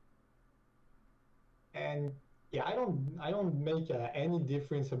 and yeah, I don't make any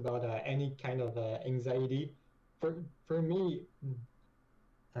difference about any kind of anxiety. For me,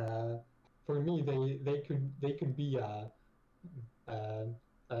 uh, they could be uh,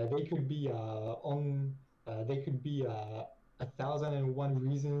 they could be on they could be 1,001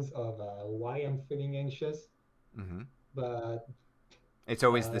 reasons of why I'm feeling anxious, Mm-hmm. but It's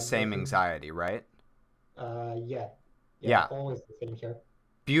always the same for anxiety, right? yeah, yeah, Yeah. always the same here.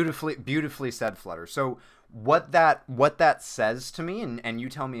 Beautifully said, Flutter. So what that says to me, and you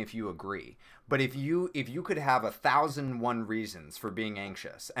tell me if you agree. But if you could have 1,001 reasons for being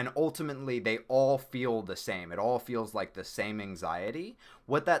anxious, and ultimately they all feel the same, it all feels like the same anxiety.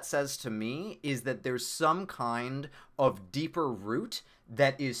 What that says to me is that there's some kind of deeper root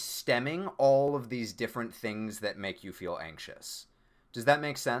that is stemming all of these different things that make you feel anxious. Does that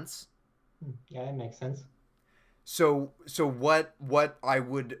make sense? Yeah, it makes sense. So what I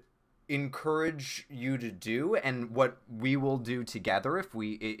would encourage you to do, and what we will do together if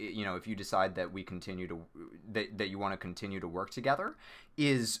if you decide that we continue to that you want to continue to work together,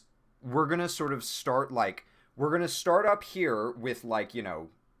 is we're going to sort of start like we're going to start up here with like,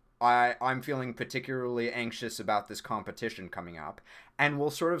 I'm feeling particularly anxious about this competition coming up, and we'll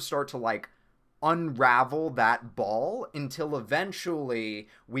sort of start to like unravel that ball until eventually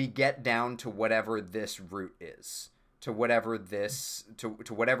we get down to whatever this root is, to whatever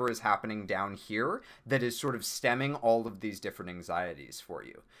is happening down here that is sort of stemming all of these different anxieties for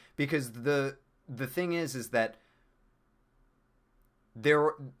you. Because the thing is that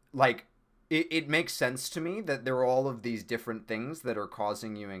there, like, it makes sense to me that there are all of these different things that are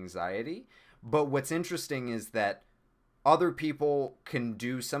causing you anxiety, but what's interesting is that other people can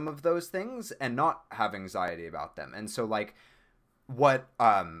do some of those things and not have anxiety about them. And so like what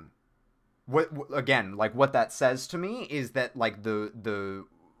again, like what that says to me is that like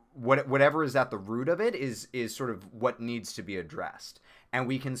whatever is at the root of it is sort of what needs to be addressed. and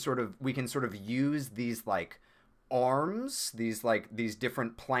we can sort of use these like arms, these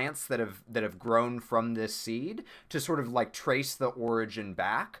different plants that have grown from this seed to sort of like trace the origin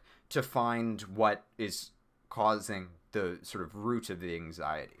back to find what is causing the sort of root of the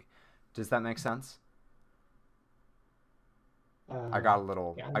anxiety. Does that make sense? I Uh, got a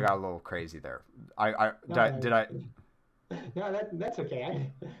little yeah, I got a little crazy there. I no, did I no, that's okay.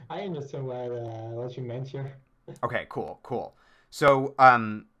 I understand what you meant here. Okay, cool, cool. So,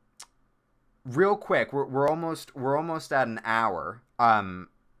 real quick, we're almost at an hour.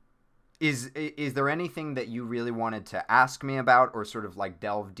 Is there anything that you really wanted to ask me about or sort of like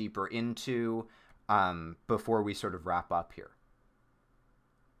delve deeper into before we sort of wrap up here?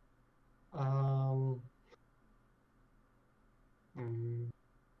 Um, mm,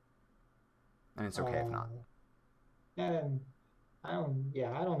 And it's okay if uh, not. and I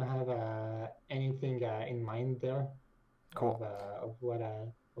don't have anything in mind there Cool. of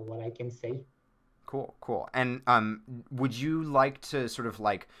what I can say. Cool, cool. And would you like to sort of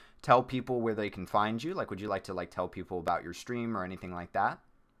like tell people where they can find you? Like would you like to like tell people about your stream or anything like that?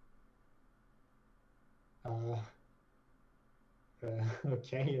 Uh,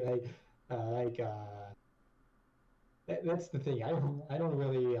 okay, like that's the thing. I don't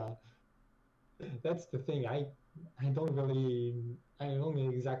really that's the thing. I don't really I don't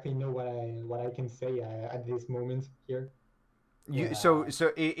exactly know what I can say at this moment here. But You so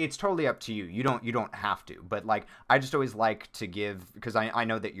it's totally up to you. You don't have to, but like I just always like to give because I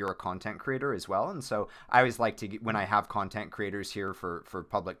know that you're a content creator as well, and so I always like to when I have content creators here for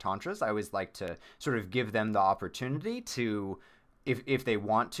public tantras, I always like to sort of give them the opportunity to if they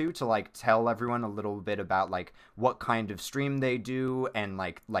want to like tell everyone a little bit about like what kind of stream they do and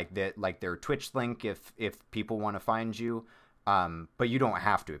like their Twitch link if people want to find you. But you don't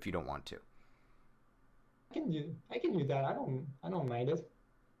have to if you don't want to. I can do that. I don't mind it.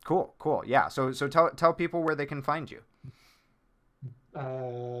 Cool, cool. Yeah. So tell people where they can find you.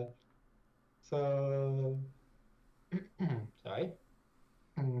 Uh, so sorry.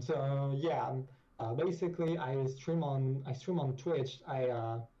 Yeah, basically I stream on Twitch.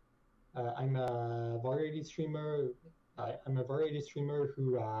 I'm a variety streamer. I'm a variety streamer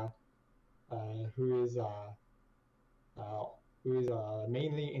who is uh,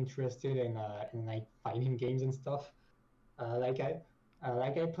 mainly interested in like fighting games and stuff. Uh, like I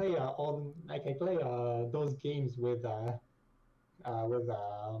like I play all like I play those games with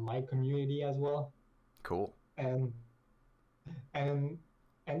my community as well, Cool. and and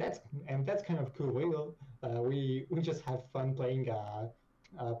and that's kind of cool. We just have fun playing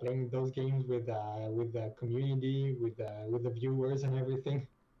those games with the community, with the viewers and everything.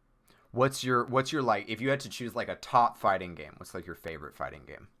 What's your like if you had to choose like a top fighting game, what's like your favorite fighting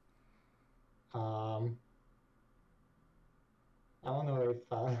game? Um, I don't know if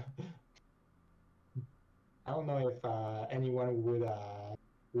I don't know if anyone would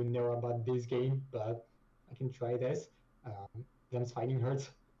know about this game, but I can try this. Them's Fighting Herds.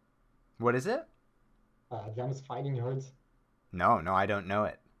 What is it? Them's Fighting Herds. No, no, I don't know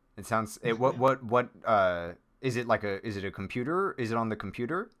it. It sounds it what is it like a is it a computer? Is it on the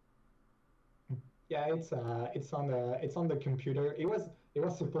computer? Yeah, it's on the computer. It was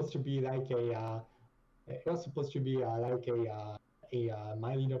supposed to be like it was supposed to be like a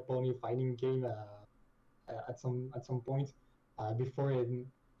My Little Pony fighting game at some point before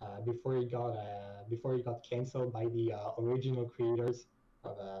before it got canceled by the original creators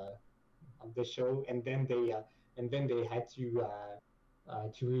of the show, and then they had to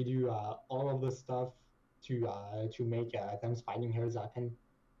redo all of the stuff to make Them's Fighting Herds happen.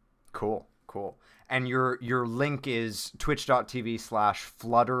 Cool, cool. And your link is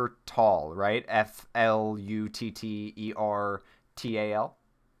twitch.tv/fluttertall, right? FLUTTERTAL.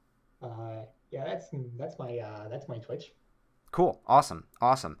 Yeah, that's my Twitch. Cool. Awesome.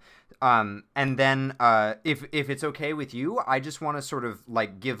 Awesome. And then if it's okay with you, I just want to sort of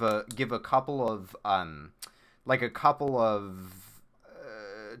like give a couple of like a couple of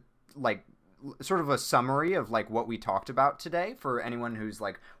like sort of a summary of like what we talked about today for anyone who's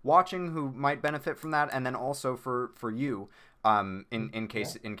like watching who might benefit from that, and then also for you Yeah. in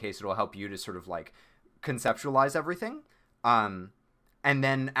case it'll help you to sort of like conceptualize everything. And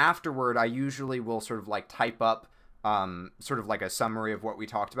then afterward, I usually will sort of like type up sort of like a summary of what we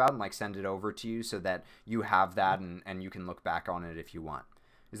talked about and like send it over to you so that you have that and you can look back on it if you want.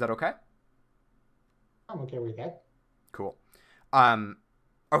 Is that okay? I'm okay with that. Cool. Um,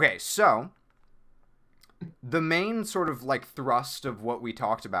 okay, so the main sort of like thrust of what we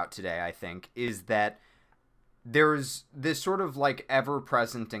talked about today, I think, is that there's this sort of like ever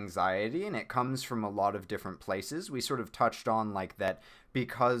present anxiety, and it comes from a lot of different places. We sort of touched on like that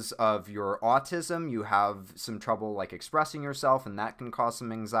because of your autism, you have some trouble like expressing yourself, and that can cause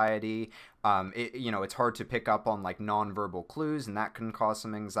some anxiety. It's hard to pick up on like nonverbal clues, and that can cause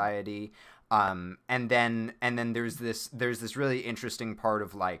some anxiety. And then there's this really interesting part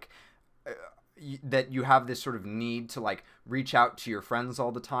of like that you have this sort of need to like reach out to your friends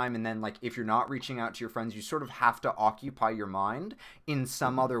all the time, and then like if you're not reaching out to your friends, you sort of have to occupy your mind in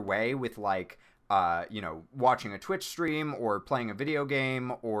some other way with like watching a Twitch stream or playing a video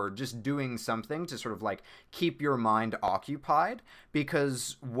game or just doing something to sort of like keep your mind occupied.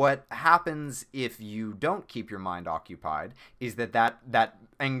 Because what happens if you don't keep your mind occupied is that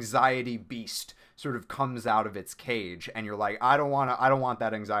anxiety beast sort of comes out of its cage, and you're like, I don't want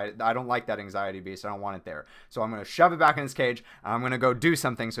that anxiety. I don't like that anxiety beast. I don't want it there. So I'm going to shove it back in its cage, and I'm going to go do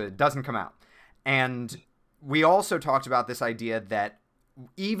something so it doesn't come out. And we also talked about this idea that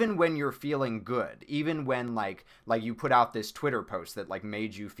even when you're feeling good, even when like you put out this Twitter post that like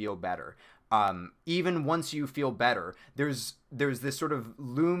made you feel better, even once you feel better, there's this sort of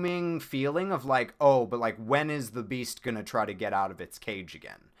looming feeling of like, oh, but like when is the beast gonna try to get out of its cage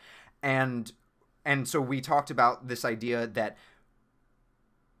again? And so we talked about this idea that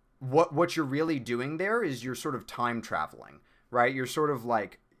what you're really doing there is you're sort of time traveling, right? You're sort of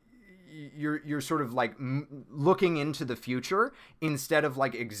like you're sort of like looking into the future instead of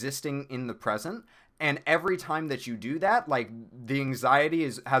like existing in the present. And every time that you do that, like the anxiety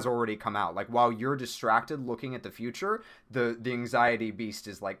has already come out. Like while you're distracted looking at the future, the anxiety beast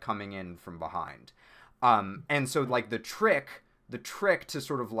is like coming in from behind. And so like the trick to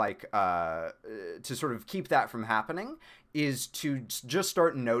sort of like to sort of keep that from happening is to just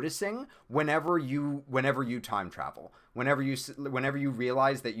start noticing whenever you time travel, whenever you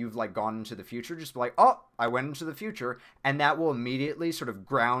realize that you've like gone into the future, just be like, oh, I went into the future, and that will immediately sort of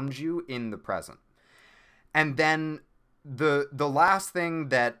ground you in the present. And then the last thing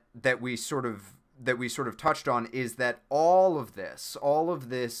that we sort of touched on is that all of this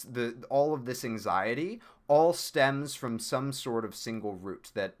anxiety all stems from some sort of single root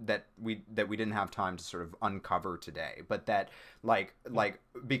that we didn't have time to sort of uncover today, but that like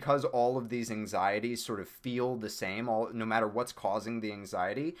because all of these anxieties sort of feel the same, no matter what's causing the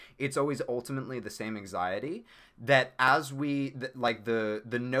anxiety, it's always ultimately the same anxiety. That as the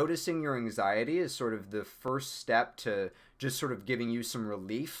noticing your anxiety is sort of the first step to just sort of giving you some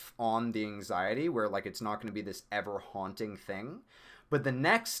relief on the anxiety, where like it's not going to be this ever haunting thing. But the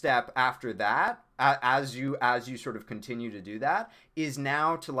next step after that, as you sort of continue to do that, is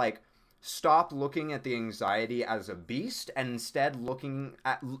now to like stop looking at the anxiety as a beast and instead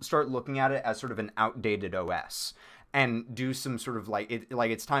start looking at it as sort of an outdated OS, and do some sort of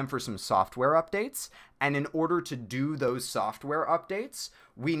it's time for some software updates. And in order to do those software updates,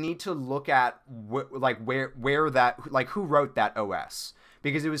 we need to look at who wrote that OS.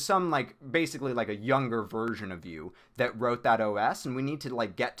 Because it was some basically a younger version of you that wrote that OS, and we need to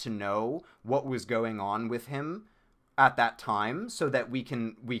get to know what was going on with him at that time, so that we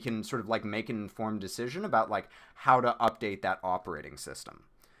can sort of make an informed decision about how to update that operating system.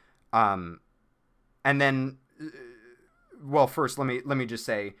 And then, well, first let me just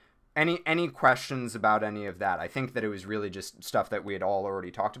say, any questions about any of that? I think that it was really just stuff that we had all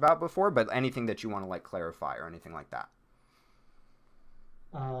already talked about before, but anything that you want to clarify or anything like that.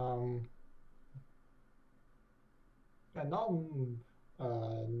 Not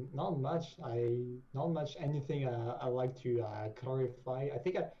not much. Not much anything I like to clarify. I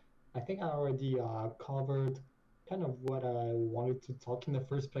think I already covered kind of what I wanted to talk in the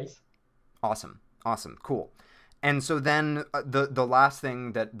first place. Awesome, cool. And so then the last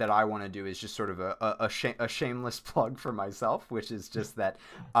thing that I want to do is just sort of a shameless plug for myself, which is just that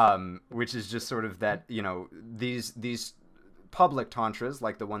sort of that, these public tantras,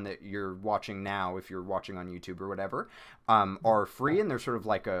 like the one that you're watching now, if you're watching on YouTube or whatever, are free, and they're sort of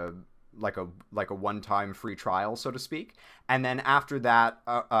like a one-time free trial, so to speak. And then after that,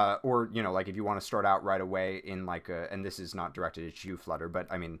 or if you want to start out right away in and this is not directed at you, Flutter, but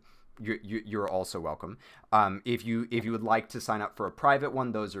I mean, you're also welcome. If you would like to sign up for a private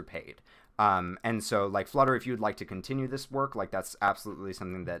one, those are paid. And so Flutter, if you'd like to continue this work, that's absolutely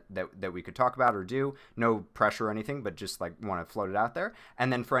something that we could talk about or do. No pressure or anything, but just want to float it out there.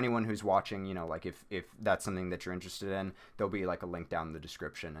 And then for anyone who's watching, if that's something that you're interested in, there'll be a link down in the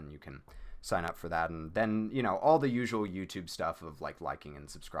description, and you can sign up for that. And then, all the usual YouTube stuff of liking and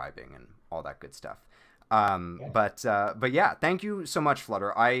subscribing and all that good stuff. Okay. But yeah, thank you so much,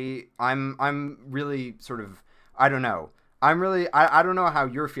 Flutter. I'm really sort of, I don't know. I don't know how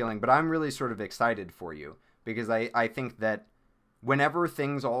you're feeling, but I'm really sort of excited for you, because I think that whenever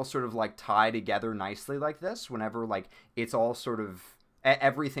things all sort of tie together nicely like this, whenever it's all sort of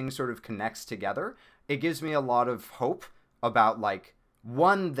everything sort of connects together, it gives me a lot of hope about, like,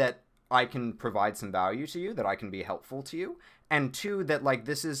 one, that I can provide some value to you, that I can be helpful to you, and two, that, like,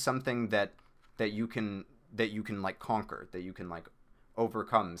 this is something that you can like conquer, that you can like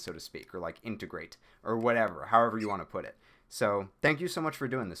overcome, so to speak, or like integrate, or whatever, however you want to put it. So thank you so much for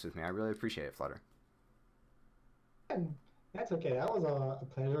doing this with me. I really appreciate it, Flutter. And that's okay. That was a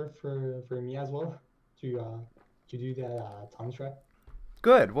pleasure for me as well to do that tantra.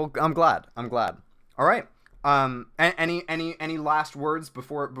 Good. Well, I'm glad. All right. Any last words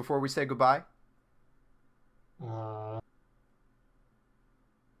before we say goodbye? Uh,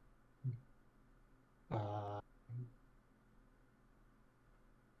 uh,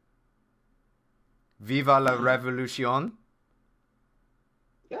 Viva la revolution.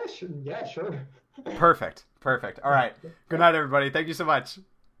 yeah, sure. Yeah, sure. Perfect. All right. Good night, everybody. Thank you so much.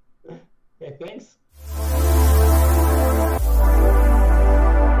 Yeah, thanks.